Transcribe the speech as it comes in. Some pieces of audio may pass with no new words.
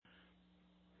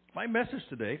My message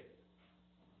today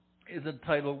is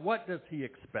entitled, What Does He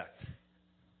Expect?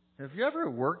 Have you ever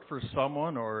worked for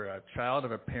someone or a child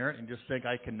of a parent and just think,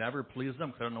 I can never please them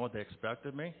because I don't know what they expect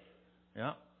of me?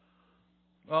 Yeah.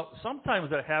 Well,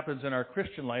 sometimes that happens in our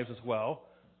Christian lives as well.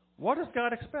 What does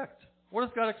God expect? What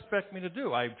does God expect me to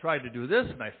do? I've tried to do this,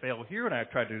 and I fail here, and I've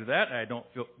tried to do that, and I don't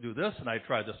do this, and I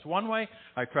tried this one way.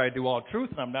 I try to do all truth,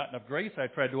 and I'm not enough grace. I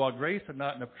try to do all grace, and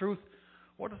not enough truth.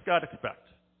 What does God expect?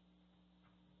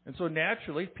 And so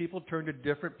naturally, people turn to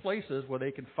different places where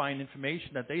they can find information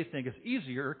that they think is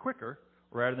easier or quicker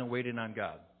rather than waiting on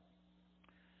God.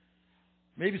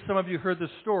 Maybe some of you heard this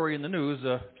story in the news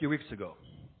a few weeks ago.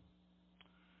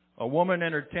 A woman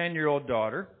and her 10-year-old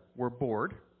daughter were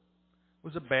bored. It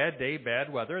was a bad day,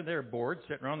 bad weather, and they were bored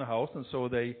sitting around the house, and so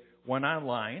they went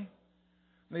online.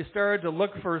 And they started to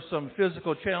look for some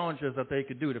physical challenges that they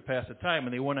could do to pass the time,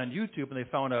 and they went on YouTube and they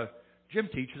found a gym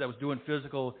teacher that was doing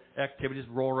physical activities,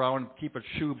 roll around, keep a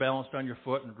shoe balanced on your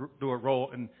foot, and do a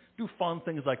roll, and do fun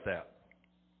things like that.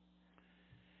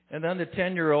 And then the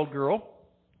 10-year-old girl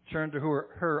turned to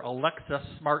her Alexa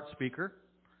smart speaker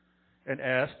and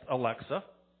asked Alexa,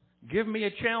 give me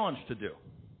a challenge to do.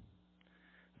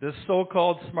 This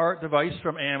so-called smart device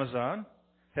from Amazon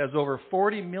has over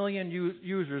 40 million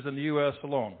users in the U.S.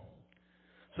 alone.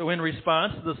 So in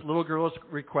response to this little girl's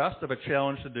request of a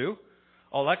challenge to do,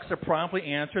 Alexa promptly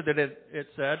answered that it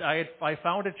said, I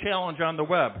found a challenge on the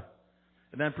web,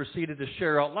 and then proceeded to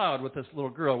share out loud with this little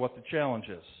girl what the challenge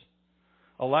is.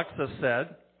 Alexa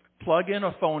said, plug in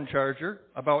a phone charger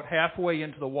about halfway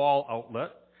into the wall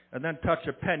outlet, and then touch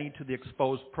a penny to the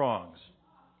exposed prongs.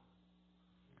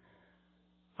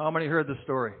 How many heard this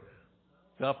story?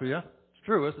 A couple, yeah? It's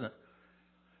true, isn't it?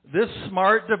 This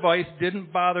smart device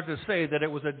didn't bother to say that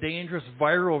it was a dangerous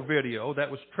viral video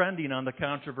that was trending on the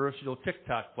controversial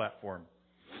TikTok platform,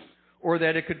 or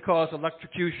that it could cause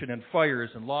electrocution and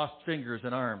fires and lost fingers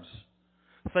and arms.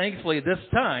 Thankfully, this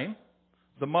time,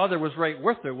 the mother was right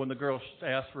with her when the girl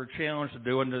asked for a challenge to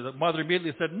do, and the mother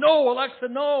immediately said, no, Alexa,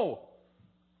 no.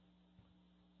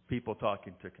 People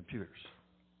talking to computers.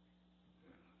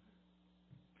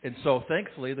 And so,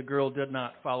 thankfully, the girl did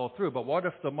not follow through. But what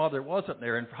if the mother wasn't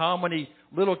there? And how many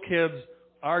little kids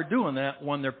are doing that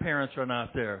when their parents are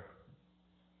not there?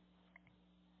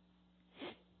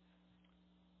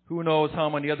 Who knows how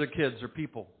many other kids or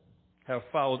people have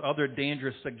followed other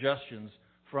dangerous suggestions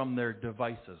from their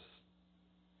devices?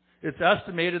 It's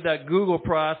estimated that Google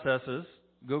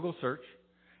search,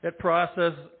 it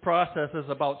processes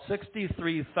about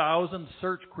 63,000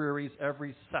 search queries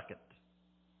every second,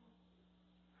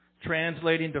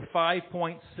 translating to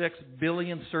 5.6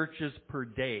 billion searches per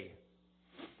day,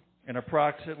 and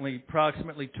approximately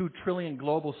 2 trillion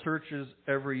global searches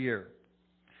every year.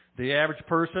 The average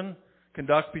person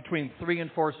conducts between 3 and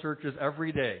 4 searches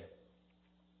every day.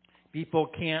 People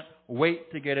can't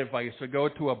wait to get advice or go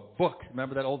to a book.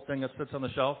 Remember that old thing that sits on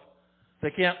the shelf? They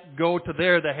can't go to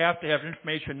there. They have to have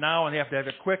information now, and they have to have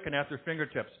it quick and at their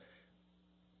fingertips.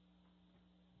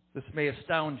 This may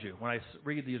astound you when I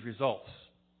read these results.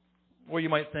 Or you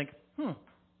might think,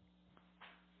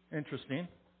 interesting.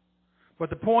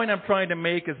 But the point I'm trying to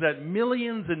make is that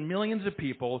millions and millions of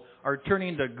people are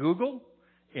turning to Google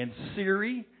and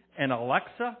Siri and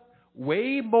Alexa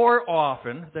way more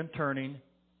often than turning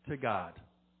to God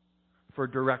for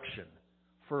direction,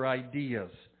 for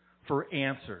ideas, for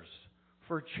answers,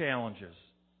 for challenges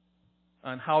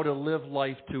on how to live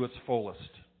life to its fullest.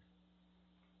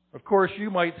 Of course,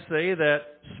 you might say that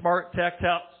smart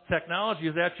technology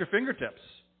is at your fingertips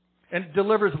and it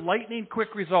delivers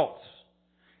lightning-quick results.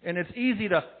 And it's easy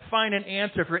to find an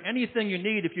answer for anything you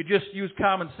need if you just use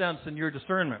common sense and your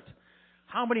discernment.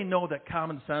 How many know that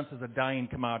common sense is a dying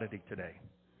commodity today?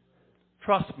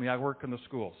 Trust me, I work in the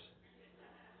schools.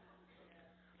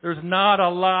 There's not a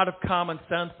lot of common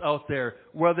sense out there.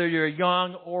 Whether you're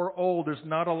young or old, there's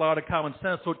not a lot of common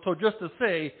sense. So just to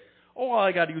say, all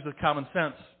I got to use is common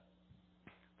sense,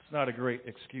 it's not a great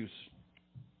excuse.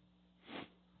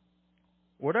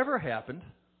 Whatever happened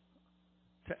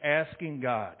to asking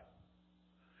God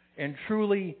and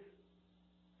truly,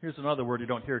 here's another word you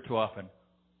don't hear too often,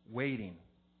 waiting.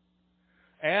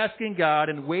 Asking God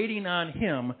and waiting on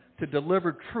Him to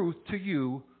deliver truth to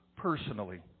you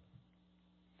personally.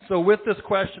 So with this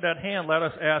question at hand, let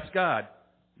us ask God,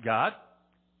 God,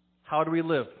 how do we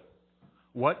live?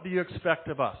 What do you expect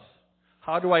of us?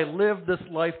 How do I live this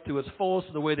life to its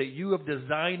fullest the way that you have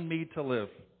designed me to live?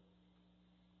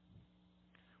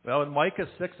 Well, in Micah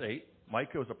 6:8,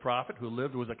 Micah was a prophet who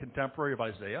was a contemporary of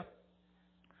Isaiah.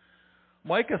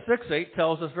 Micah 6:8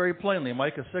 tells us very plainly,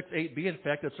 Micah 6:8b, in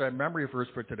fact, it's our memory verse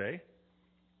for today,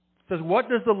 It says, what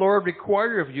does the Lord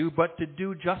require of you but to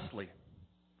do justly,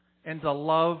 and to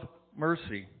love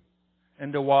mercy,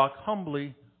 and to walk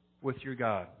humbly with your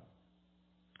God?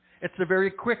 It's a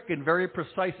very quick and very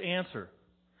precise answer.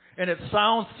 And it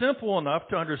sounds simple enough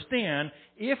to understand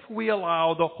if we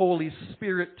allow the Holy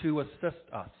Spirit to assist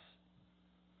us.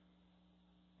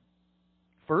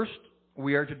 First,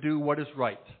 we are to do what is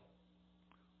right.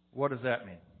 What does that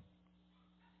mean?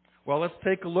 Well, let's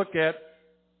take a look at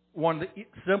one of the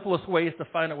simplest ways to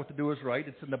find out what to do is right.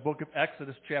 It's in the book of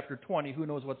Exodus, chapter 20. Who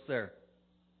knows what's there?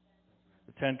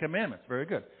 The Ten Commandments. Very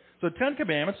good. So the Ten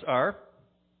Commandments are,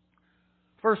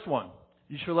 first one,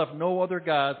 you shall have no other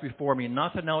gods before me.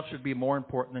 Nothing else should be more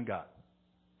important than God.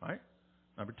 Right?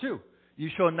 Number two, you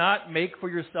shall not make for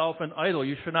yourself an idol.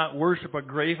 You should not worship a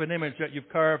graven image that you've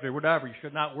carved or whatever. You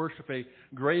should not worship a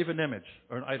graven image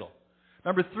or an idol.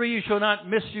 Number three, you shall not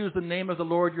misuse the name of the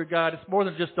Lord your God. It's more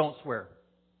than just don't swear.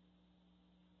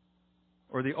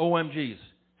 Or the OMGs.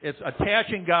 It's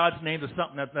attaching God's name to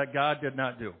something that God did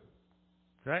not do.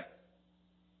 Okay?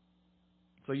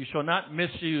 So you shall not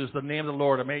misuse the name of the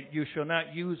Lord. You shall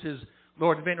not use His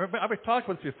Lord in vain. I've talked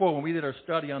about this before when we did our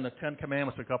study on the Ten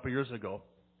Commandments a couple of years ago.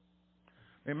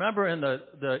 Remember in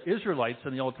the Israelites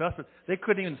in the Old Testament, they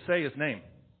couldn't even say His name.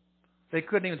 They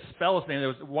couldn't even spell His name. It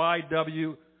was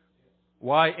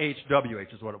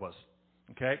YHWH is what it was.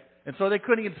 Okay? And so they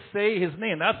couldn't even say His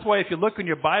name. That's why if you look in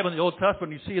your Bible in the Old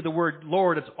Testament, you see the word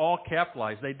Lord, it's all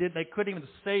capitalized. They couldn't even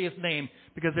say His name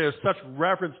because there was such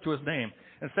reverence to His name.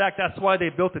 In fact, that's why they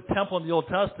built the temple in the Old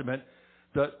Testament,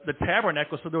 the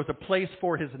tabernacle, so there was a place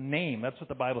for His name. That's what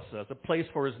the Bible says, a place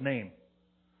for His name.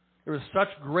 There was such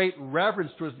great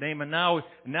reverence to His name, and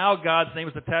now God's name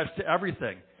is attached to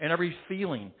everything, and every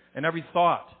feeling, and every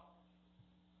thought.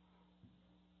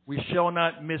 We shall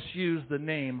not misuse the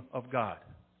name of God.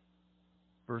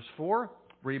 Verse 4,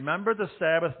 remember the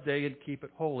Sabbath day and keep it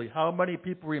holy. How many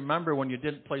people remember when you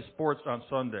didn't play sports on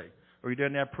Sunday? Or you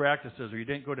didn't have practices, or you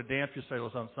didn't go to dance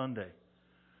recitals on Sunday?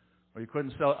 Or you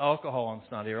couldn't sell alcohol on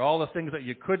Sunday, or all the things that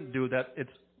you couldn't do, that it's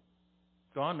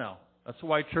gone now. That's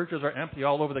why churches are empty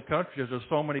all over the country. There's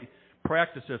so many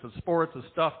practices and sports and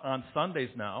stuff on Sundays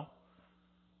now.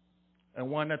 And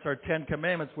one, that's our Ten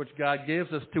Commandments, which God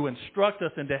gives us to instruct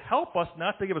us and to help us,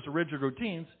 not to give us rigid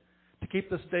routines, to keep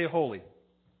this day holy.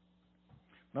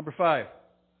 Number 5,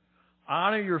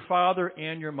 honor your father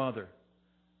and your mother.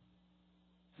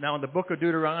 Now, in the book of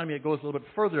Deuteronomy, it goes a little bit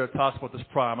further to talk about this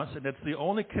promise, and it's the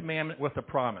only commandment with a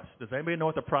promise. Does anybody know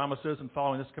what the promise is in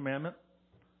following this commandment?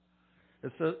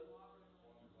 It says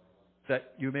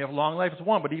that you may have long life is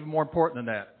one, but even more important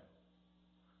than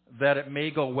that it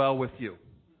may go well with you.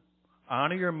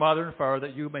 Honor your mother and father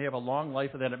that you may have a long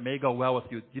life and that it may go well with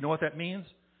you. Do you know what that means?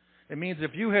 It means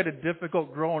if you had a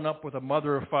difficult growing up with a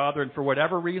mother or father and for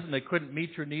whatever reason they couldn't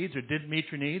meet your needs or didn't meet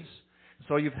your needs,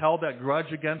 so you've held that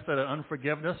grudge against that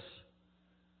unforgiveness,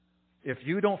 if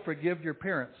you don't forgive your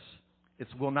parents, it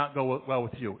will not go well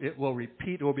with you. It will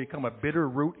repeat. It will become a bitter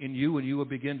root in you, and you will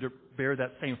begin to bear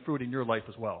that same fruit in your life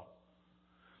as well.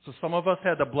 So some of us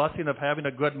had the blessing of having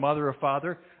a good mother or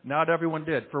father. Not everyone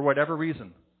did, for whatever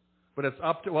reason. But it's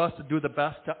up to us to do the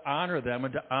best to honor them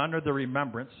and to honor the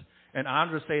remembrance and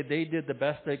honor to say they did the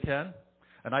best they can,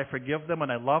 and I forgive them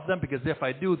and I love them, because if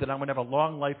I do, then I'm going to have a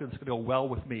long life and it's going to go well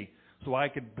with me. So I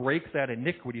could break that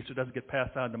iniquity so it doesn't get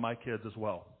passed on to my kids as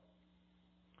well.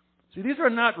 See, these are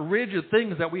not rigid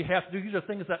things that we have to do. These are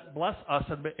things that bless us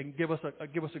and give us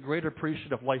a greater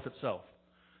appreciation of life itself.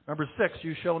 Number 6,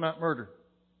 you shall not murder.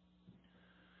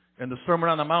 In the Sermon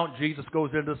on the Mount, Jesus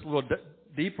goes into this a little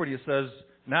deeper, and He says,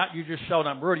 not you just shall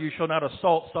not murder, you shall not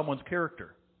assault someone's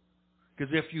character.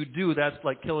 Because if you do, that's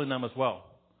like killing them as well.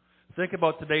 Think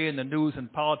about today in the news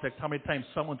and politics, how many times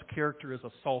someone's character is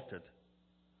assaulted.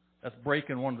 That's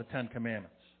breaking one of the 10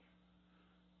 Commandments.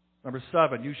 Number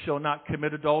 7, you shall not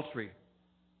commit adultery.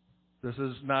 This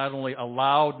is not only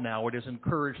allowed now, it is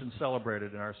encouraged and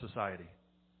celebrated in our society.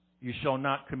 You shall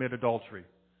not commit adultery.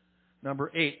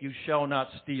 Number 8, you shall not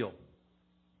steal.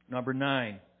 Number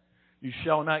 9, you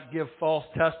shall not give false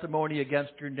testimony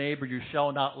against your neighbor. You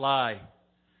shall not lie.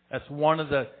 That's one of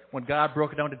when God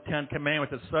broke it down to 10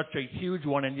 Commandments, it's such a huge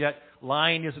one, and yet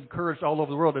lying is encouraged all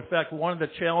over the world. In fact, one of the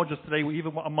challenges today,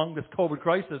 even among this COVID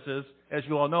crisis, is, as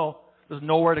you all know, there's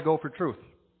nowhere to go for truth.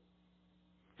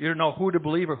 You don't know who to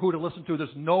believe or who to listen to. There's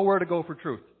nowhere to go for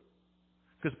truth.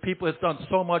 Because people have done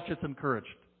so much, it's encouraged.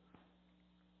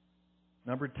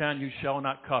 Number 10, you shall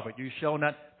not covet. You shall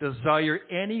not desire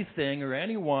anything or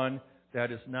anyone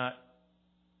that is not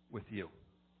with you.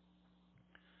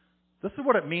 This is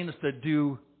what it means to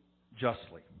do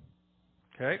justly.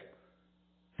 Okay?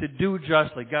 to do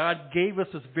justly. God gave us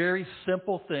this very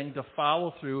simple thing to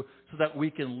follow through so that we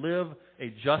can live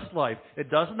a just life. It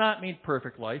does not mean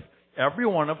perfect life. Every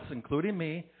one of us, including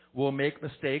me, will make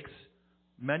mistakes,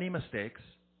 many mistakes.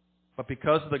 But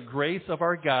because of the grace of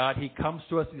our God, He comes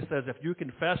to us and He says, if you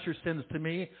confess your sins to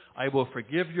me, I will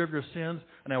forgive you of your sins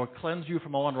and I will cleanse you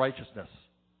from all unrighteousness.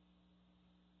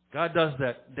 God does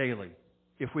that daily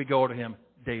if we go to Him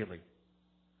daily.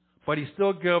 But He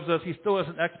still gives us, He still has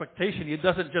an expectation. He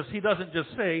doesn't just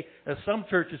say, as some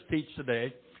churches teach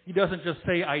today, He doesn't just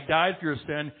say, I died for your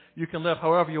sin, you can live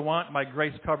however you want, my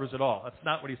grace covers it all. That's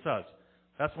not what He says.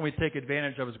 That's when we take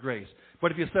advantage of His grace.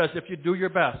 But if He says, if you do your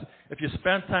best, if you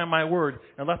spend time in my Word,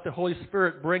 and let the Holy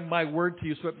Spirit bring my Word to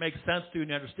you so it makes sense to you and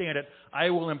you understand it, I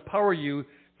will empower you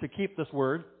to keep this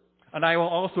Word, and I will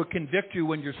also convict you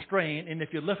when you're straying, and if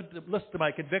you listen to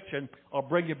my conviction, I'll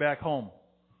bring you back home.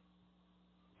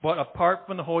 But apart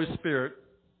from the Holy Spirit,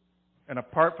 and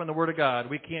apart from the Word of God,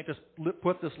 we can't just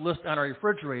put this list on our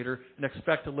refrigerator and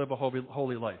expect to live a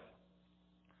holy life.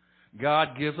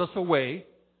 God gives us a way,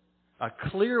 a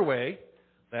clear way,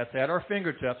 that's at our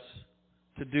fingertips,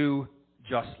 to do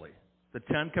justly. The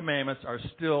Ten Commandments are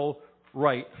still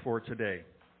right for today.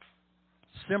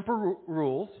 Simple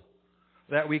rules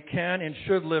that we can and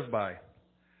should live by.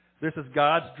 This is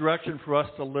God's direction for us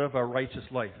to live a righteous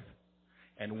life.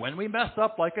 And when we mess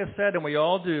up, like I said, and we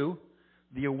all do,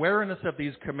 the awareness of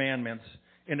these commandments,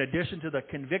 in addition to the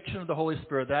conviction of the Holy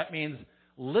Spirit, that means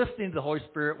listening to the Holy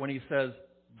Spirit when He says,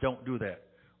 don't do that,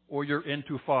 or you're in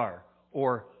too far,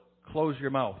 or close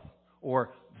your mouth, or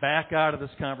back out of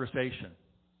this conversation.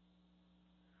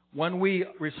 When we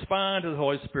respond to the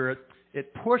Holy Spirit,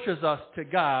 it pushes us to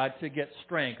God to get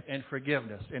strength and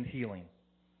forgiveness and healing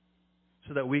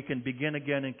so that we can begin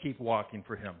again and keep walking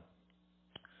for Him.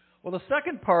 Well, the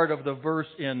second part of the verse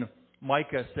in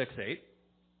Micah 6:8,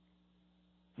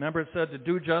 remember it said to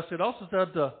do justly. It also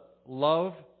said to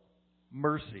love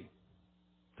mercy.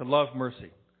 To love mercy.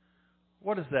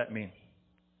 What does that mean?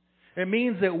 It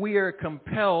means that we are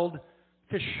compelled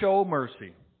to show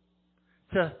mercy,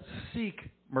 to seek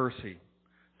mercy,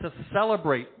 to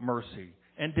celebrate mercy,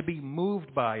 and to be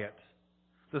moved by it.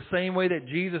 The same way that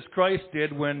Jesus Christ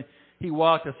did when He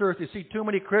walked this earth. You see, too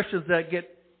many Christians that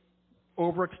get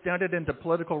overextended into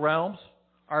political realms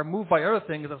are moved by other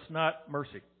things that's not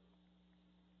mercy.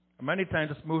 Many times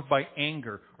it's moved by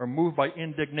anger, or moved by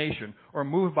indignation, or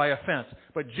moved by offense.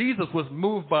 But Jesus was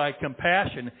moved by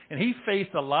compassion, and He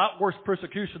faced a lot worse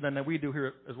persecution than we do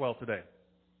here as well today.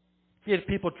 He had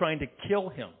people trying to kill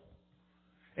Him,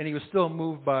 and He was still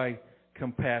moved by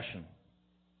compassion.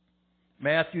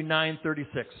 Matthew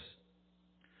 9:36.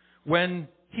 When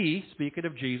He, speaking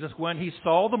of Jesus, when He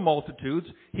saw the multitudes,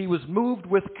 He was moved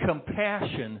with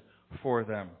compassion for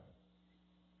them,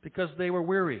 because they were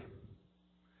weary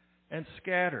and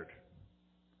scattered,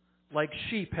 like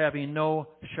sheep having no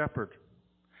shepherd.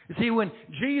 You see, when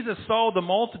Jesus saw the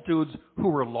multitudes who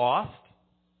were lost,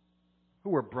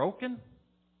 who were broken,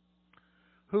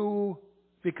 who,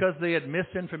 because they had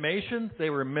misinformation, they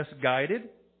were misguided,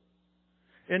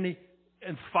 and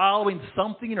following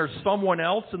something or someone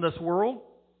else in this world,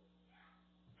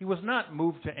 He was not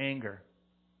moved to anger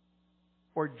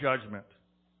or judgment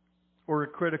or a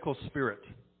critical spirit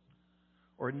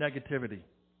or negativity.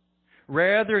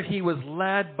 Rather, He was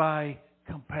led by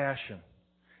compassion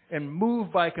and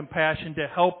moved by compassion to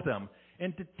help them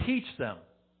and to teach them.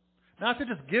 Not to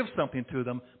just give something to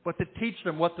them, but to teach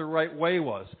them what the right way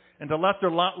was and to let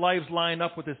their lives line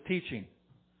up with His teaching.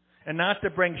 And not to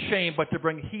bring shame, but to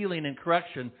bring healing and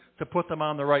correction to put them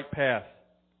on the right path.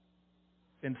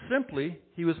 And simply,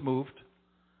 He was moved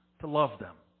to love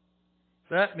them.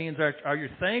 That means, are you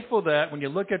thankful that when you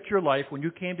look at your life, when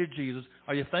you came to Jesus,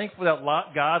 are you thankful that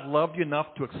God loved you enough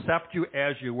to accept you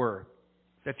as you were?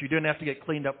 That you didn't have to get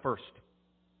cleaned up first?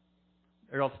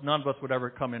 Or else none of us would ever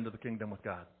come into the kingdom with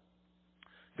God.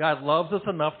 God loves us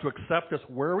enough to accept us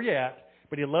where we're at,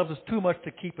 but He loves us too much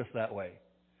to keep us that way.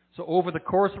 So over the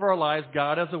course of our lives,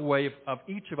 God has a way of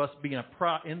each of us being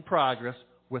in progress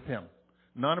with Him.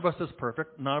 None of us is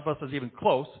perfect. None of us is even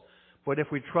close. But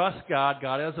if we trust God,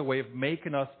 God has a way of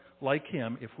making us like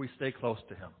Him if we stay close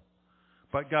to Him.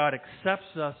 But God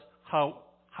accepts us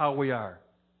how we are.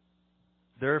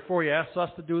 Therefore, He asks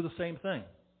us to do the same thing.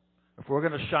 If we're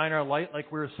going to shine our light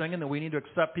like we were singing, then we need to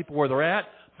accept people where they're at,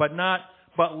 but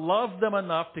love them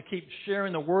enough to keep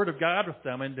sharing the Word of God with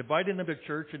them and inviting them to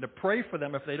church and to pray for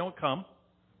them if they don't come,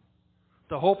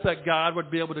 to hope that God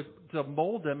would be able to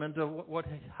mold them into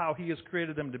how He has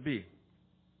created them to be.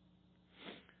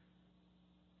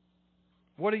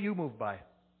 What are you moved by?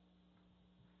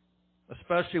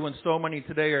 especially when so many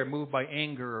today are moved by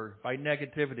anger or by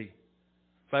negativity,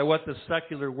 by what the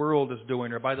secular world is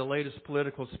doing, or by the latest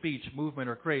political speech, movement,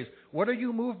 or craze. What are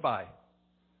you moved by?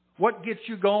 What gets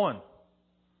you going?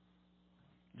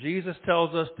 Jesus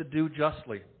tells us to do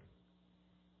justly,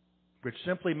 which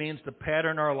simply means to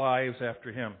pattern our lives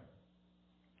after Him.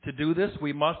 To do this,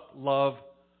 we must love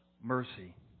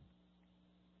mercy.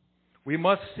 We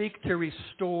must seek to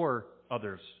restore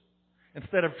others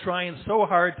instead of trying so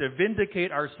hard to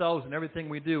vindicate ourselves in everything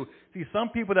we do. See, some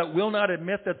people that will not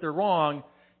admit that they're wrong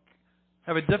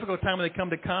have a difficult time when they come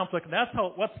to conflict, and that's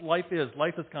what life is.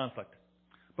 Life is conflict.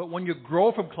 But when you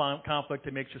grow from conflict,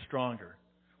 it makes you stronger.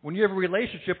 When you have a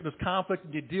relationship and there's conflict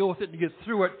and you deal with it and you get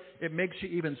through it, it makes you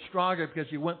even stronger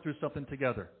because you went through something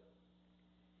together.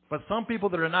 But some people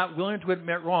that are not willing to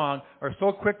admit wrong are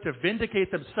so quick to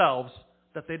vindicate themselves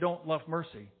that they don't love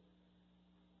mercy.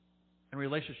 And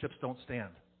relationships don't stand.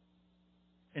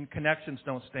 And connections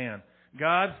don't stand.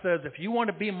 God says, if you want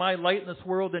to be my light in this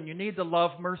world, then you need to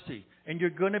love mercy. And you're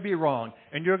going to be wrong.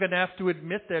 And you're going to have to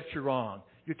admit that you're wrong.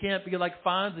 You can't be like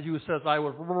Fonzie who says, I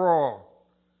was wrong.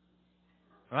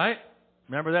 Right?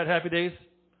 Remember that, Happy Days?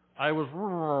 I was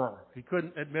wrong. He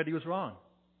couldn't admit he was wrong.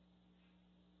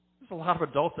 There's a lot of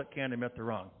adults that can't admit they're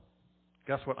wrong.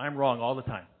 Guess what? I'm wrong all the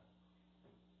time.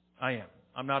 I am.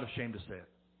 I'm not ashamed to say it.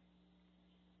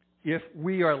 If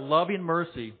we are loving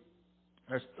mercy,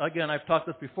 again, I've talked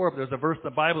this before, but there's a verse in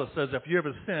the Bible that says, if you have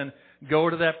a sin, go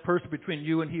to that person between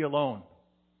you and he alone.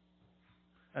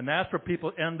 And that's where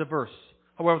people end the verse.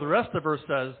 However, the rest of the verse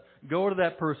says, go to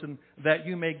that person that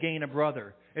you may gain a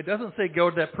brother. It doesn't say go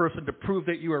to that person to prove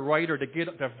that you are right or to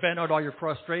vent out all your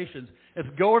frustrations. It's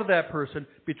go to that person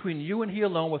between you and he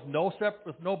alone with no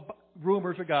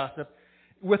rumors or gossip,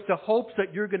 with the hopes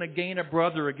that you're going to gain a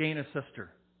brother or gain a sister.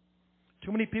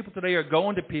 Too many people today are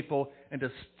going to people and to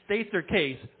state their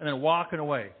case and then walking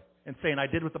away and saying, I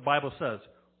did what the Bible says.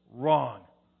 Wrong.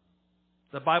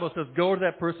 The Bible says go to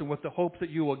that person with the hopes that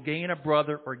you will gain a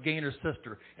brother or gain a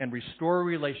sister and restore a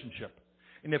relationship.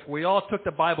 And if we all took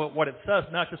the Bible at what it says,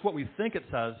 not just what we think it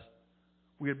says,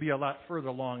 we would be a lot further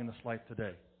along in this life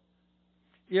today.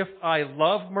 If I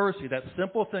love mercy, that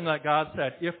simple thing that God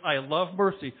said, if I love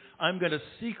mercy, I'm going to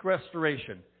seek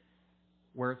restoration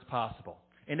where it's possible.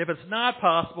 And if it's not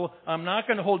possible, I'm not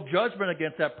going to hold judgment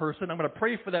against that person. I'm going to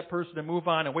pray for that person and move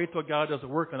on and wait till God does a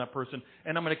work on that person.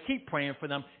 And I'm going to keep praying for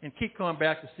them and keep coming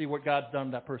back to see what God's done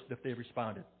to that person if they've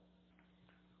responded.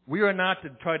 We are not to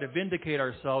try to vindicate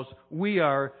ourselves. We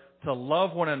are to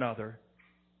love one another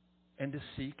and to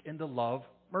seek and to love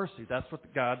mercy. That's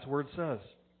what God's Word says.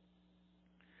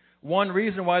 One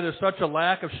reason why there's such a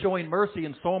lack of showing mercy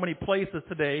in so many places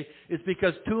today is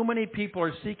because too many people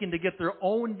are seeking to get their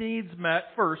own needs met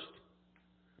first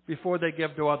before they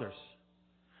give to others.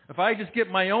 If I just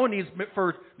get my own needs met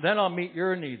first, then I'll meet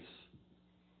your needs.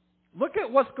 Look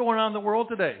at what's going on in the world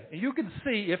today. And you can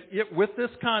see, with this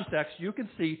context, you can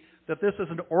see that this is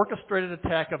an orchestrated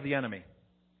attack of the enemy.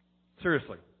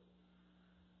 Seriously.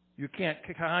 You can't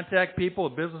contact people.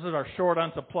 Businesses are short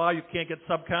on supply. You can't get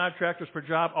subcontractors for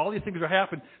jobs. All these things are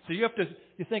happening. So you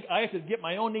think, I have to get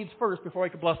my own needs first before I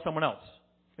can bless someone else.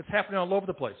 It's happening all over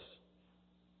the place.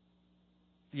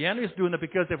 The enemy is doing that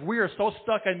because if we are so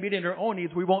stuck on meeting our own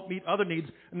needs, we won't meet other needs,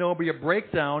 and there will be a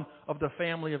breakdown of the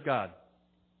family of God.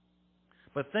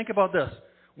 But think about this.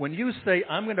 When you say,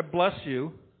 I'm going to bless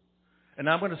you, and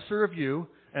I'm going to serve you,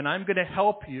 and I'm going to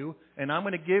help you, and I'm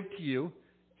going to give to you,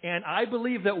 and I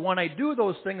believe that when I do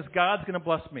those things, God's going to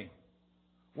bless me.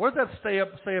 What does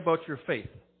that say about your faith?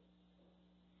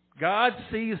 God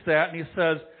sees that and He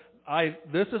says,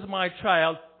 this is my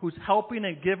child who's helping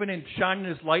and giving and shining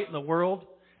His light in the world,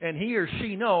 and he or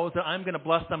she knows that I'm going to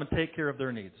bless them and take care of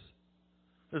their needs.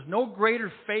 There's no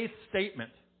greater faith statement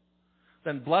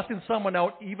than blessing someone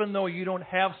out even though you don't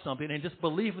have something and just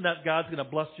believing that God's going to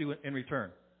bless you in return.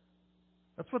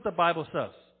 That's what the Bible says.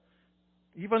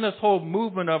 Even this whole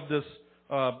movement of this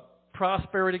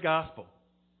prosperity gospel.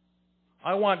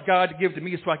 I want God to give to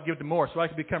me so I can give to more, so I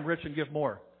can become rich and give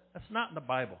more. That's not in the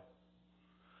Bible.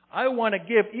 I want to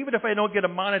give, even if I don't get a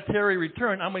monetary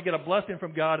return, I'm going to get a blessing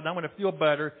from God, and I'm going to feel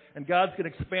better, and God's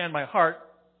going to expand my heart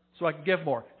so I can give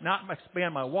more. Not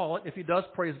expand my wallet. If He does,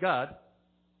 praise God.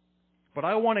 But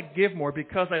I want to give more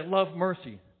because I love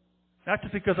mercy, not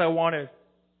just because I want to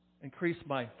increase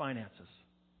my finances.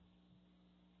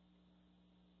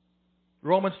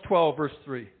 Romans 12, verse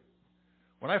 3.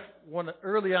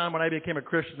 Early on when I became a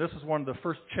Christian, this is one of the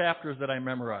first chapters that I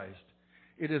memorized.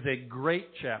 It is a great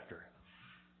chapter.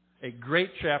 A great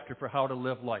chapter for how to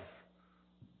live life.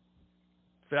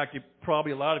 In fact,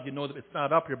 probably a lot of you know that it's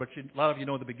not up here, but a lot of you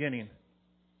know the beginning.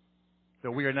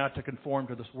 that we are not to conform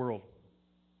to this world,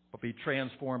 but be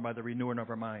transformed by the renewing of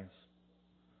our minds.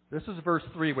 This is verse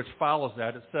 3, which follows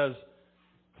that. It says,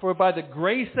 "For by the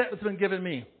grace that has been given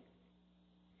me,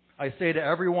 I say to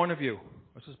every one of you,"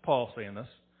 this is Paul saying this,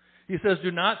 he says,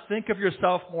 "do not think of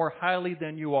yourself more highly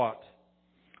than you ought,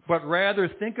 but rather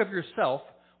think of yourself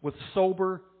with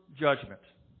sober judgment,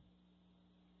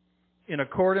 in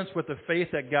accordance with the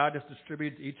faith that God has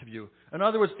distributed to each of you." In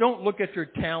other words, don't look at your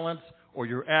talents or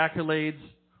your accolades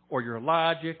or your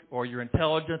logic or your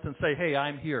intelligence and say, "Hey,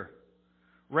 I'm here."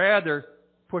 Rather,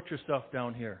 put yourself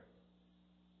down here.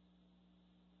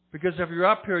 Because if you're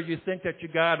up here, you think that you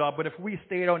got it all. But if we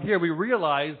stay down here, we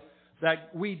realize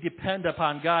that we depend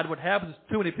upon God. What happens is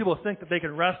too many people think that they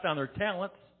can rest on their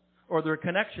talents or their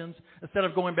connections instead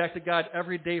of going back to God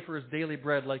every day for His daily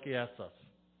bread like He asks us.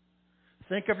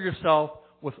 Think of yourself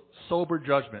with sober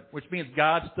judgment, which means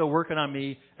God's still working on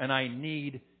me and I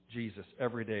need Jesus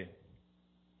every day.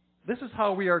 This is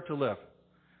how we are to live,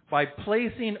 by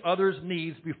placing others'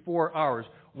 needs before ours.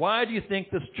 Why do you think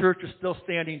this church is still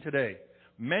standing today?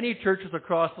 Many churches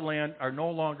across the land are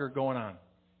no longer going on.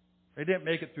 They didn't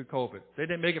make it through COVID. They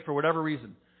didn't make it for whatever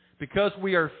reason. Because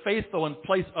we are faithful and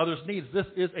place others' needs, this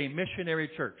is a missionary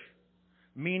church,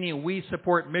 meaning we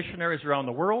support missionaries around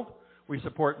the world. We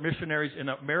support missionaries in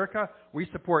America. We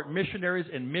support missionaries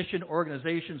and mission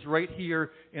organizations right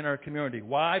here in our community.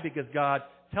 Why? Because God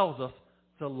tells us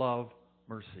to love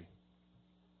mercy.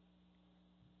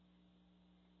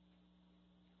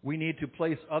 We need to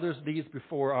place others' needs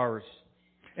before ours.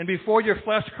 And before your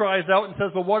flesh cries out and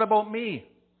says, "Well, what about me?"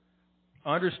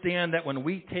 understand that when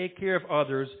we take care of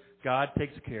others, God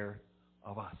takes care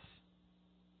of us.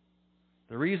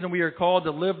 The reason we are called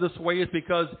to live this way is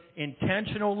because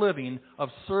intentional living of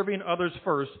serving others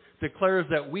first declares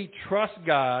that we trust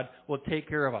God will take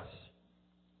care of us.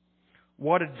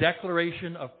 What a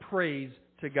declaration of praise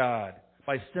to God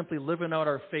by simply living out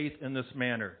our faith in this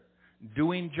manner,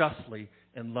 doing justly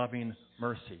and loving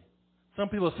mercy. Some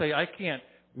people say, "I can't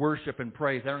worship and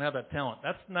praise. I don't have that talent."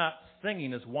 That's not,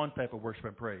 singing is one type of worship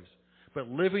and praise. But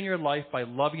living your life by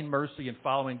loving mercy and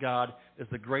following God is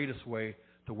the greatest way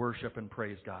to worship and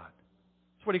praise God.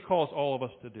 That's what He calls all of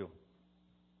us to do.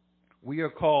 We are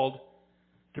called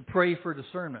to pray for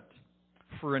discernment,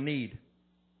 for a need.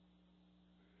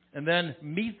 And then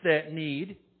meet that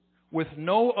need with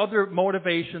no other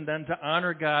motivation than to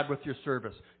honor God with your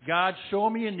service. God, show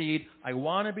me a need. I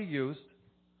want to be used.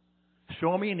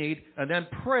 Show me a need. And then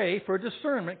pray for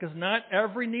discernment, because not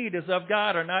every need is of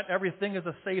God, or not everything is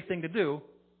a safe thing to do,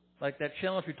 like that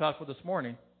challenge we talked about this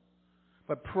morning.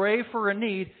 But pray for a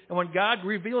need, and when God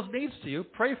reveals needs to you,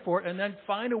 pray for it, and then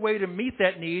find a way to meet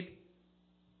that need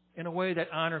in a way that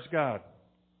honors God.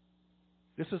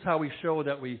 This is how we show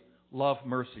that we love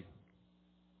mercy.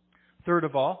 Third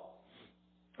of all,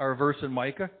 our verse in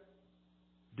Micah,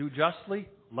 do justly,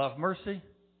 love mercy,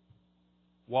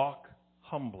 walk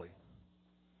humbly.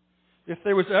 If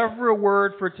there was ever a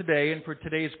word for today and for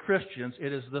today's Christians,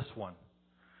 it is this one.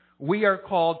 We are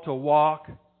called to walk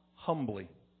humbly,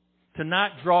 to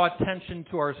not draw attention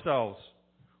to ourselves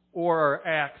or our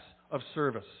acts of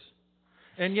service.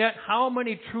 And yet, how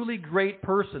many truly great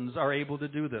persons are able to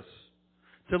do this?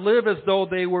 To live as though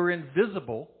they were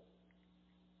invisible,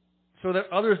 so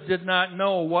that others did not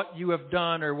know what you have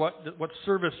done or what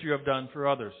service you have done for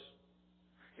others.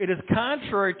 It is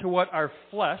contrary to what our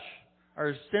flesh,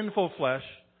 our sinful flesh,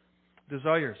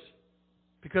 desires.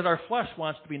 Because our flesh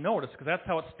wants to be noticed, because that's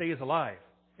how it stays alive.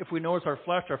 If we notice our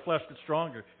flesh gets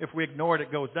stronger. If we ignore it,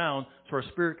 it goes down, so our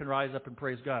spirit can rise up and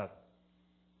praise God.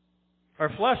 Our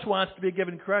flesh wants to be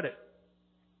given credit.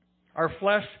 Our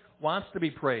flesh wants to be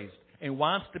praised and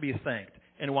wants to be thanked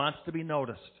and wants to be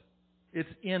noticed. It's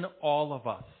in all of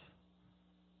us.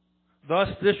 Thus,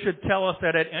 this should tell us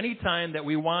that at any time that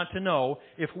we want to know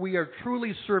if we are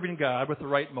truly serving God with the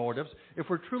right motives, if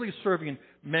we're truly serving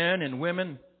men and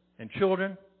women and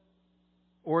children,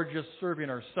 or just serving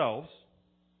ourselves,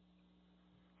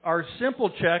 our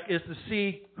simple check is to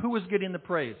see who is getting the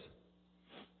praise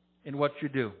in what you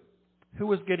do.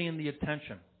 Who is getting the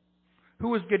attention?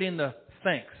 Who is getting the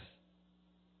thanks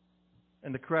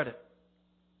and the credit?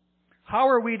 How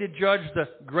are we to judge the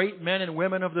great men and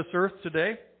women of this earth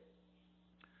today?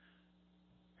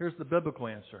 Here's the biblical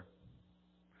answer.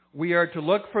 We are to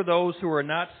look for those who are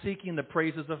not seeking the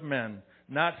praises of men,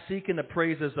 not seeking the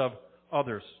praises of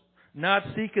others, not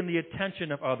seeking the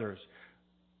attention of others,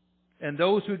 and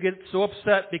those who get so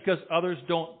upset because others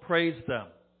don't praise them.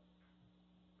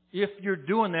 If you're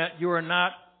doing that, you are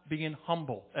not being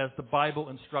humble, as the Bible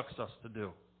instructs us to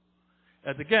do.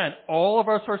 As again, all of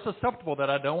us are susceptible that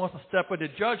I don't want to step into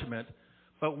judgment,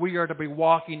 but we are to be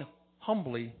walking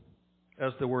humbly,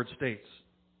 as the word states.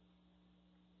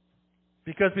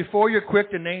 Because before you're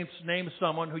quick to name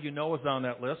someone who you know is on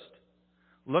that list,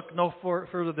 look no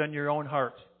further than your own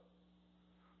heart.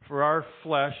 For our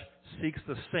flesh seeks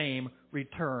the same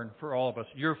return for all of us.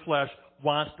 Your flesh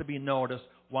wants to be noticed,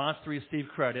 wants to receive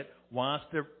credit, wants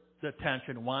the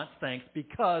attention, wants thanks,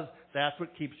 because that's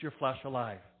what keeps your flesh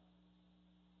alive.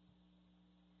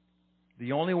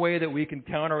 The only way that we can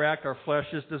counteract our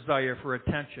flesh's desire for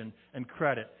attention and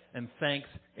credit and thanks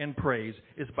and praise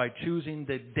is by choosing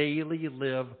to daily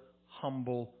live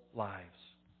humble lives.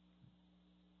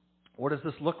 What does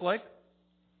this look like?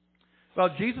 Well,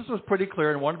 Jesus was pretty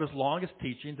clear in one of his longest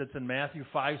teachings. It's in Matthew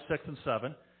 5, 6, and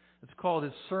 7. It's called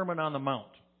his Sermon on the Mount.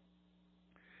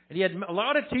 And he had a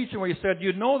lot of teaching where he said,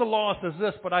 you know the law says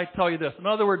this, but I tell you this. In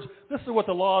other words, this is what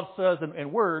the law says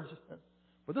in words,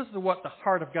 but this is what the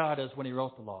heart of God is when he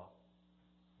wrote the law.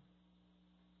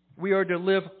 We are to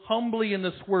live humbly in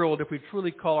this world if we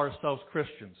truly call ourselves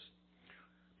Christians.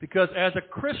 Because as a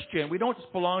Christian, we don't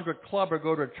just belong to a club or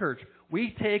go to a church.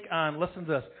 We take on, listen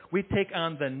to this, we take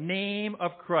on the name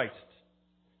of Christ.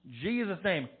 Jesus'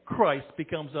 name, Christ,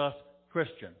 becomes us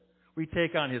Christian. We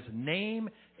take on his name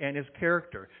and his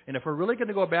character. And if we're really going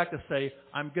to go back to say,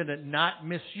 I'm going to not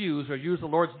misuse or use the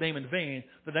Lord's name in vain,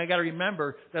 then I got to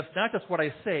remember that's not just what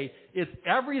I say, it's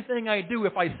everything I do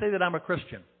if I say that I'm a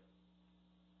Christian.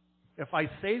 If I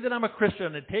say that I'm a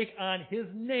Christian and take on his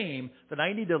name, then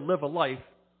I need to live a life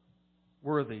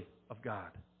worthy of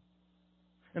God.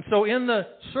 And so in the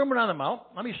Sermon on the Mount,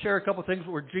 let me share a couple of things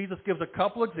where Jesus gives a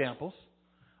couple examples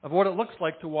of what it looks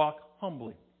like to walk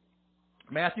humbly.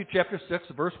 Matthew chapter 6,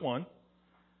 verse 1.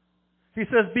 He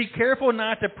says, be careful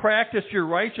not to practice your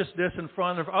righteousness in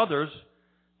front of others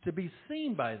to be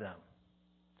seen by them.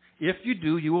 If you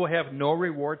do, you will have no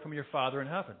reward from your Father in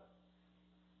heaven.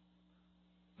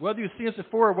 Whether you've seen this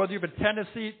before or whether you have a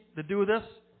tendency to do this,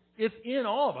 it's in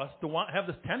all of us to have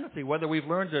this tendency, whether we've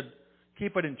learned to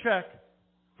keep it in check.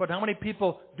 But how many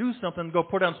people do something and go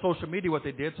put on social media what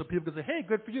they did so people can say, hey,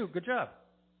 good for you, good job.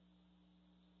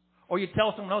 Or you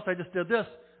tell someone else, I just did this,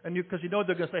 and because you know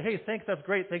they're going to say, hey, thanks, that's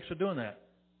great, thanks for doing that.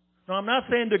 Now, I'm not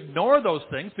saying to ignore those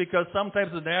things because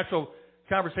sometimes in natural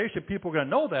conversation people are going to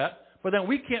know that, but then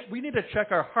we need to check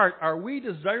our heart. Are we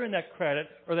desiring that credit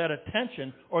or that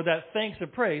attention or that thanks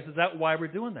and praise? Is that why we're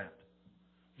doing that?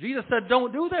 Jesus said,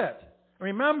 don't do that.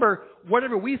 Remember,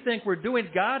 whatever we think we're doing,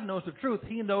 God knows the truth.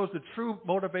 He knows the true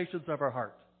motivations of our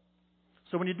heart.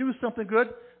 So when you do something good,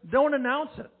 don't announce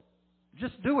it.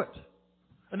 Just do it.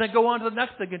 And then go on to the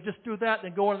next thing and just do that,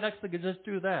 and go on to the next thing and just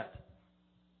do that.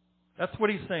 That's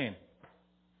what he's saying.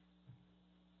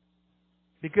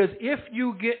 Because if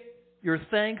you get your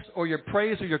thanks or your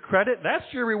praise or your credit, that's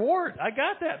your reward. I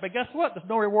got that. But guess what? There's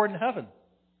no reward in heaven.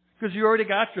 Because you already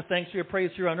got your thanks or your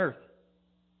praise here on earth.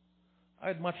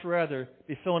 I'd much rather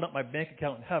be filling up my bank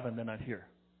account in heaven than out here.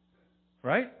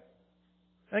 Right?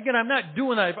 And again, I'm not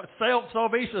doing that.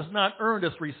 Salvation is not earned,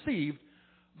 it's received.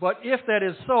 But if that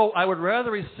is so, I would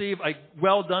rather receive a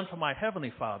well done from my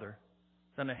Heavenly Father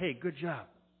than a, hey, good job.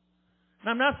 And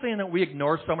I'm not saying that we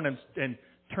ignore someone and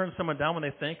turn someone down when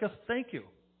they thank us. Thank you.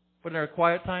 But in our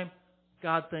quiet time,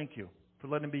 God, thank you for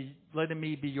letting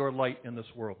me be your light in this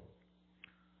world.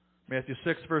 Matthew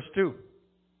 6, verse 2.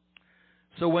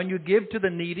 So when you give to the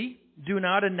needy, do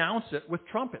not announce it with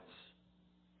trumpets,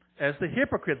 as the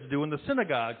hypocrites do in the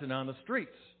synagogues and on the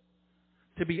streets,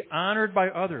 to be honored by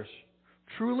others.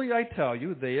 Truly I tell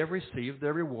you, they have received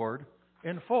their reward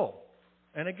in full.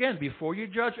 And again, before you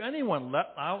judge anyone,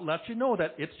 I'll let you know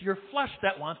that it's your flesh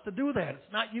that wants to do that.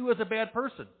 It's not you as a bad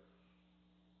person.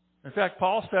 In fact,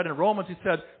 Paul said in Romans, he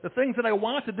said, the things that I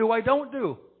want to do, I don't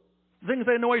do. The things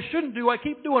I know I shouldn't do, I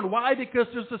keep doing. Why? Because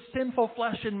there's a sinful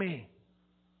flesh in me.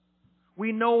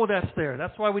 We know that's there.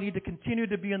 That's why we need to continue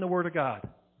to be in the Word of God.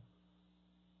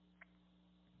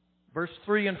 Verse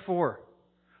 3 and 4.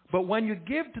 But when you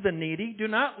give to the needy, do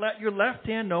not let your left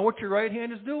hand know what your right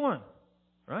hand is doing.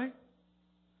 Right?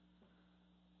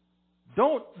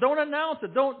 Don't announce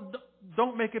it.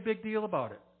 Don't make a big deal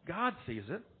about it. God sees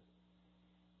it.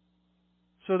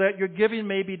 So that your giving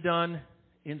may be done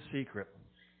in secret.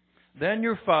 Then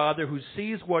your Father who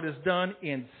sees what is done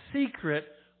in secret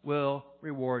will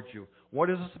reward you. What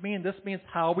does this mean? This means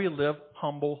how we live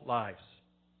humble lives.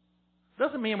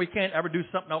 Doesn't mean we can't ever do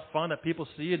something else fun that people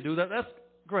see and do that. That's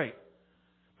great.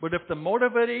 But if the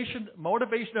motivation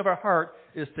of our heart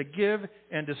is to give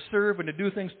and to serve and to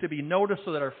do things to be noticed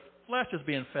so that our flesh is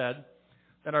being fed,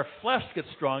 then our flesh gets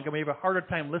strong and we have a harder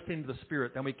time listening to the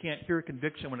Spirit, then we can't hear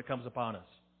conviction when it comes upon us.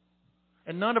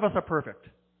 And none of us are perfect.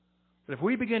 But if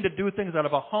we begin to do things out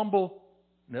of a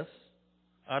humbleness,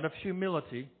 out of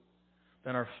humility,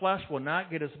 then our flesh will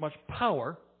not get as much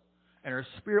power, and our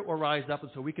spirit will rise up,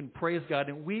 and so we can praise God,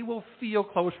 and we will feel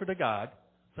closer to God.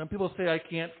 Some people say, I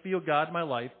can't feel God in my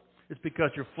life. It's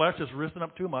because your flesh has risen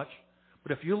up too much.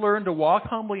 But if you learn to walk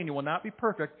humbly, and you will not be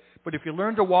perfect, but if you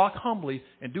learn to walk humbly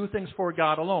and do things for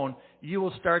God alone, you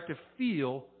will start to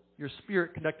feel your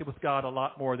spirit connected with God a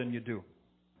lot more than you do.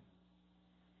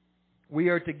 We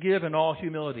are to give in all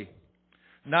humility,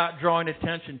 not drawing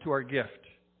attention to our gift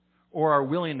or our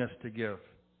willingness to give,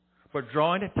 but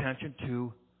drawing attention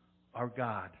to our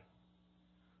God,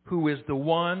 who is the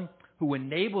one who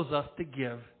enables us to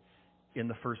give in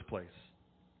the first place.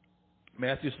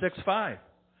 Matthew 6:5.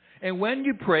 And when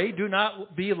you pray, do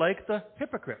not be like the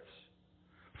hypocrites,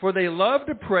 for they love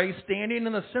to pray standing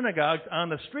in the synagogues on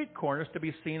the street corners to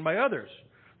be seen by others.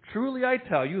 Truly I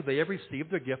tell you, they have received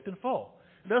their gift in full.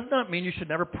 It does not mean you should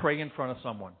never pray in front of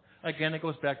someone. Again, it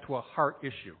goes back to a heart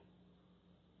issue.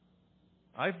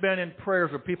 I've been in prayers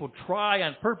where people try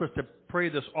on purpose to pray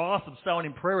this awesome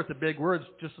sounding prayer with the big words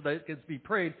just so that it can be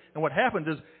prayed. And what happens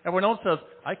is everyone else says,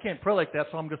 I can't pray like that,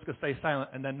 so I'm just going to stay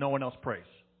silent, and then no one else prays.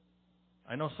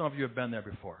 I know some of you have been there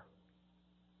before.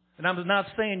 And I'm not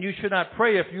saying you should not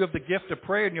pray. If you have the gift of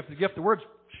prayer and you have the gift of words,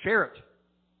 share it.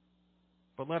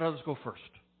 But let others go first.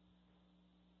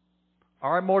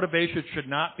 Our motivation should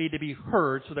not be to be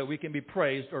heard so that we can be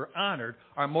praised or honored.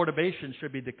 Our motivation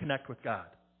should be to connect with God.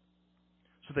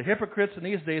 So the hypocrites in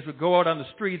these days would go out on the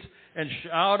streets and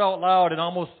shout out loud and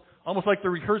almost like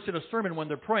they're rehearsing a sermon when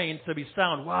they're praying to be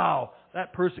sound. Wow,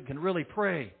 that person can really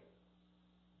pray.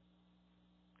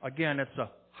 Again, it's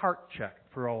a heart check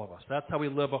for all of us. That's how we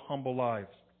live a humble lives.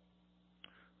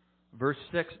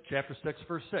 Chapter 6,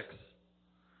 verse 6.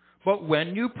 But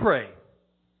when you pray,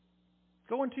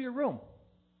 go into your room.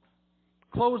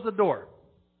 Close the door.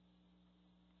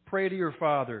 Pray to your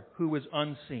Father who is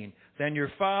unseen. Then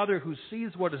your Father who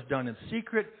sees what is done in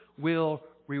secret will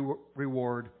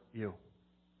reward you.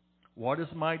 What is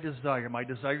my desire? My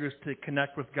desire is to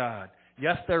connect with God.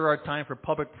 Yes, there are times for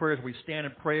public prayers we stand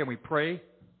and pray and we pray.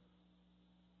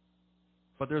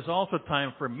 But there's also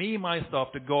time for me,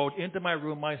 myself, to go into my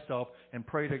room myself and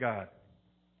pray to God.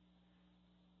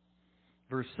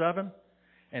 Verse 7,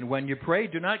 and when you pray,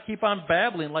 do not keep on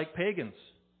babbling like pagans,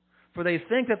 for they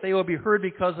think that they will be heard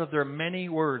because of their many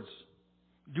words.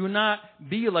 Do not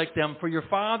be like them, for your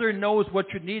Father knows what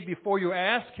you need before you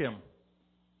ask Him.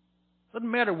 Doesn't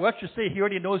matter what you say, He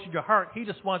already knows in your heart. He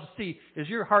just wants to see, is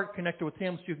your heart connected with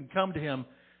Him so you can come to Him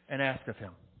and ask of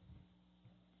Him.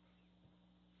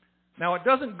 Now, it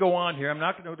doesn't go on here. I'm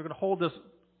not going to hold this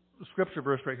scripture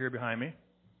verse right here behind me.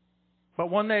 But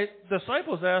when the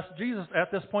disciples asked Jesus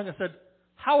at this point, they said,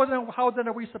 how then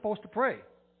are we supposed to pray?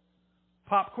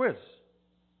 Pop quiz.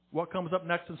 What comes up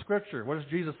next in Scripture? What does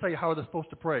Jesus say? How are they supposed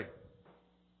to pray?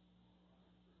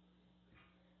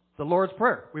 The Lord's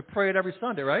Prayer. We pray it every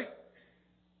Sunday, right?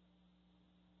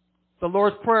 The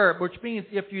Lord's Prayer, which means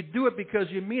if you do it because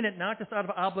you mean it, not just out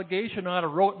of obligation or out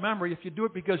of rote memory, if you do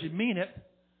it because you mean it,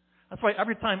 that's why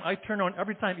every time I turn on,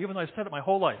 even though I've said it my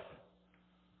whole life,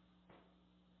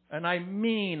 and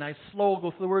I slow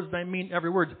go through the words and I mean every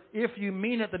word. If you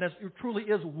mean it, then it truly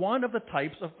is one of the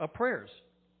types of prayers.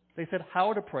 They said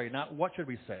how to pray, not what should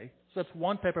we say. So that's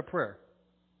one type of prayer.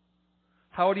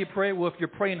 How do you pray? Well, if you're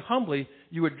praying humbly,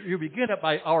 you begin it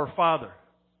by Our Father.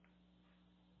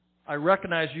 I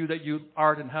recognize you that you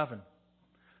art in heaven.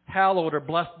 Hallowed or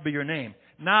blessed be your name.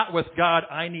 Not with God,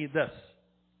 I need this.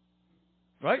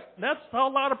 Right? That's how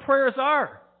a lot of prayers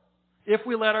are. If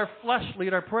we let our flesh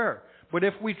lead our prayer. But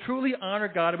if we truly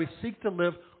honor God and we seek to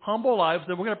live humble lives,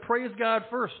 then we're going to praise God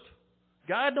first.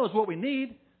 God knows what we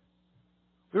need.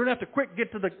 We don't have to quick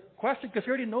get to the question because He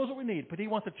already knows what we need. But He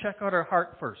wants to check out our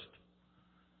heart first.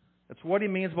 That's what He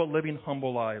means about living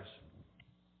humble lives.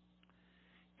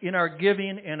 In our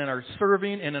giving and in our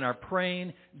serving and in our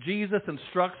praying, Jesus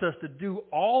instructs us to do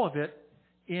all of it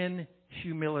in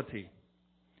humility.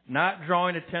 Not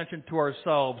drawing attention to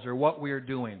ourselves or what we are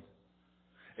doing.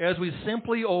 As we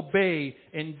simply obey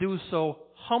and do so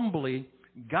humbly,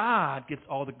 God gets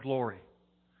all the glory.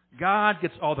 God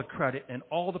gets all the credit and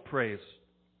all the praise.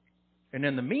 And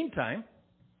in the meantime,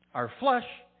 our flesh,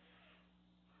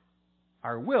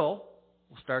 our will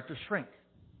start to shrink.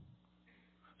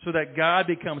 So that God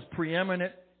becomes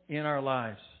preeminent in our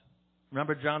lives.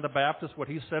 Remember John the Baptist, what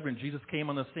he said when Jesus came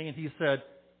on the scene? He said,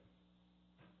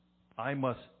 I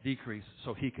must decrease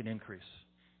so He can increase.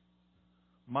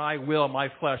 My will, my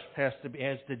flesh has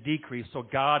to decrease so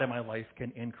God in my life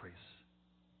can increase.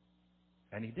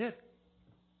 And He did.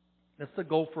 That's the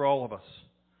goal for all of us.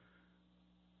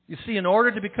 You see, in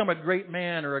order to become a great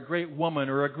man or a great woman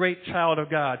or a great child of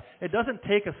God, it doesn't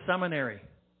take a seminary.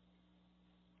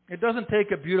 It doesn't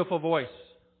take a beautiful voice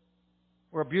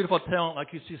or a beautiful talent like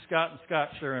you see Scott and Scott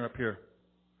sharing up here.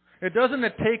 It doesn't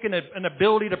take an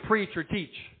ability to preach or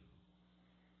teach.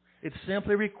 It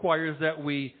simply requires that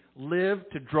we live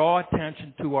to draw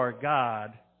attention to our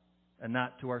God and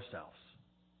not to ourselves.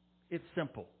 It's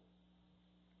simple.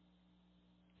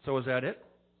 So is that it?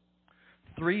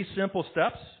 3 simple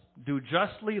steps. Do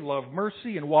justly, love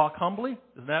mercy, and walk humbly.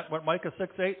 Isn't that what Micah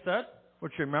 6:8 said?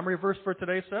 What's your memory verse for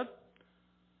today said?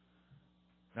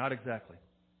 Not exactly.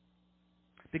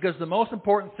 Because the most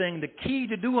important thing, the key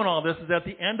to doing all this is at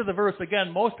the end of the verse.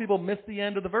 Again, most people miss the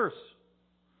end of the verse.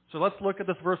 So let's look at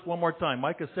this verse one more time.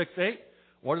 Micah 6:8.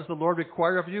 What does the Lord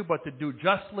require of you but to do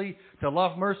justly, to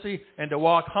love mercy, and to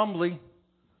walk humbly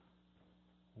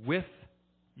with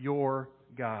your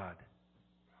God?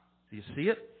 Do you see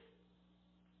it?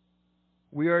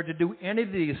 We are to do any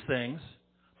of these things,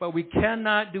 but we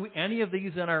cannot do any of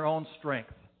these in our own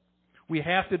strength. We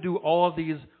have to do all of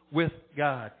these with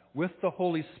God, with the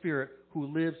Holy Spirit who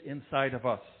lives inside of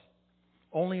us.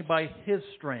 Only by His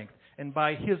strength and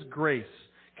by His grace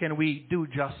can we do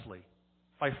justly,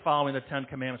 by following the 10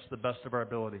 Commandments to the best of our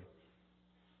ability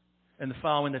and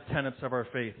following the tenets of our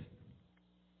faith.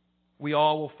 We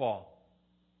all will fall,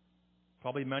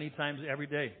 probably many times every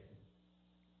day.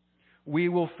 We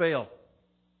will fail.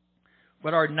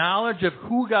 But our knowledge of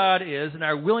who God is and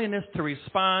our willingness to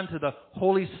respond to the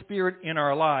Holy Spirit in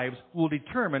our lives will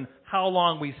determine how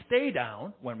long we stay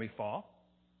down when we fall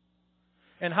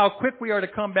and how quick we are to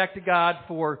come back to God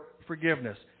for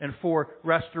forgiveness and for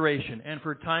restoration and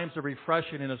for times of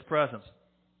refreshing in His presence.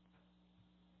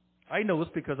 I know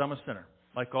this because I'm a sinner,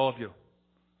 like all of you.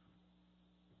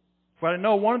 But I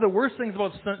know one of the worst things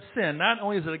about sin, not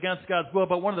only is it against God's will,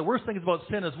 but one of the worst things about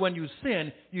sin is when you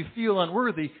sin, you feel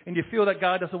unworthy and you feel that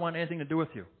God doesn't want anything to do with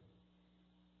you.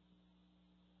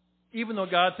 Even though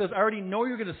God says, I already know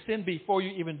you're going to sin before you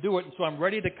even do it, and so I'm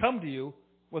ready to come to you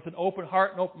with an open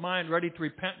heart and open mind, ready to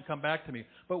repent and come back to me.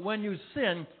 But when you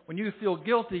sin, when you feel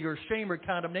guilty or shame or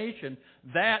condemnation,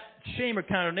 that shame or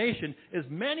condemnation is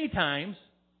many times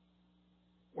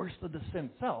worse than the sin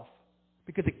itself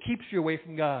because it keeps you away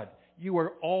from God. You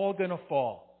are all going to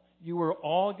fall. You are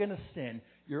all going to sin.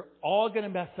 You're all going to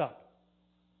mess up.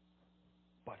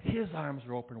 But His arms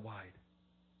are open wide.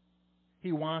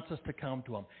 He wants us to come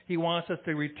to Him. He wants us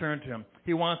to return to Him.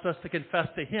 He wants us to confess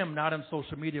to Him, not on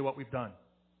social media, what we've done.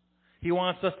 He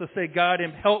wants us to say, God,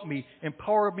 help me,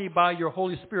 empower me by your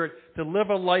Holy Spirit to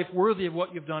live a life worthy of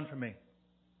what you've done for me.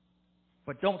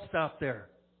 But don't stop there.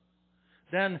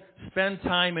 Then spend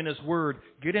time in His Word.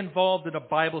 Get involved in a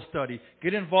Bible study.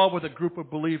 Get involved with a group of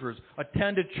believers.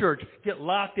 Attend a church. Get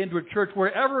locked into a church.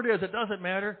 Wherever it is, it doesn't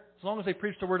matter, as long as they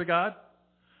preach the Word of God.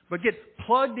 But get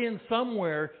plugged in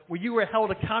somewhere where you are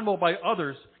held accountable by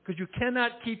others, because you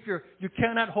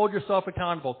cannot hold yourself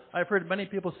accountable. I've heard many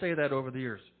people say that over the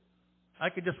years. I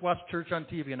could just watch church on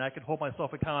TV and I could hold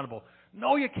myself accountable.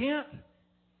 No, you can't.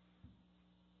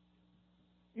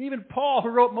 Even Paul, who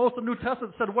wrote most of the New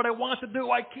Testament, said, what I want to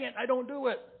do, I can't, I don't do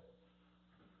it.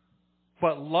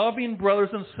 But loving brothers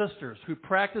and sisters who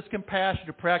practice compassion,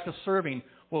 who practice serving,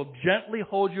 will gently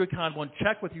hold you accountable and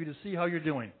check with you to see how you're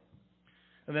doing.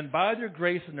 And then by their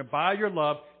grace and by your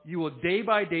love, you will day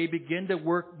by day begin to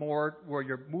work more where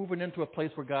you're moving into a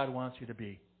place where God wants you to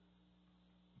be.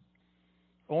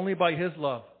 Only by His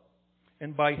love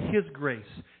and by His grace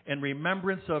and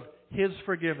remembrance of His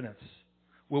forgiveness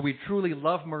will we truly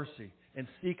love mercy and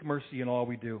seek mercy in all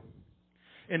we do.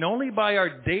 And only by our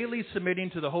daily submitting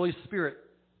to the Holy Spirit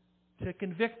to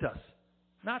convict us,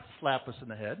 not slap us in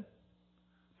the head,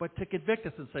 but to convict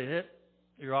us and say, hey,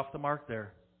 you're off the mark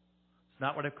there. It's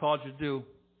not what I've called you to do.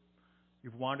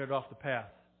 You've wandered off the path.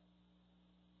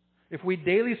 If we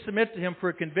daily submit to Him for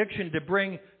a conviction to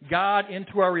bring God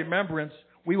into our remembrance,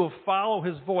 we will follow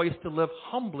His voice to live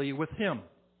humbly with Him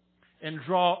and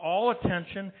draw all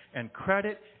attention and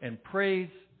credit and praise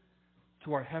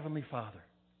to our Heavenly Father.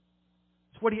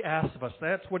 It's what He asks of us.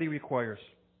 That's what He requires.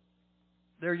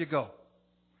 There you go.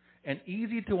 An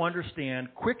easy to understand,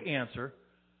 quick answer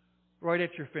right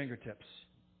at your fingertips.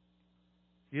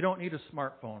 You don't need a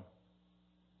smartphone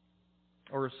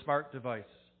or a smart device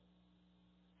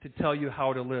to tell you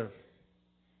how to live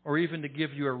or even to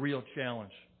give you a real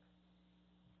challenge.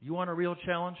 You want a real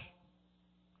challenge?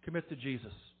 Commit to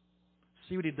Jesus.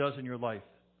 See what He does in your life.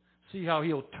 See how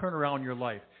He will turn around your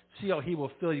life. See how He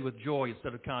will fill you with joy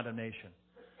instead of condemnation.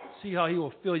 See how He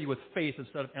will fill you with faith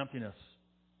instead of emptiness.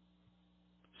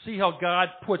 See how God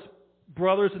puts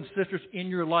brothers and sisters in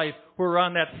your life who are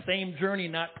on that same journey,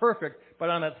 not perfect, but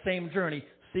on that same journey,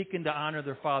 seeking to honor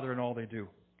their Father in all they do.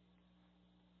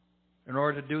 In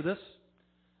order to do this,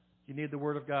 You need the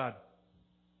Word of God.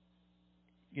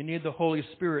 You need the Holy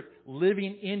Spirit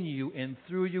living in you and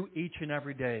through you each and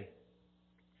every day.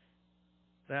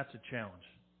 That's a challenge.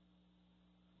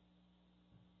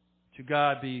 To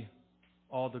God be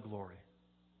all the glory,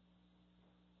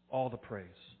 all the praise,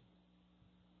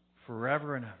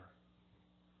 forever and ever.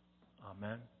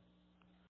 Amen.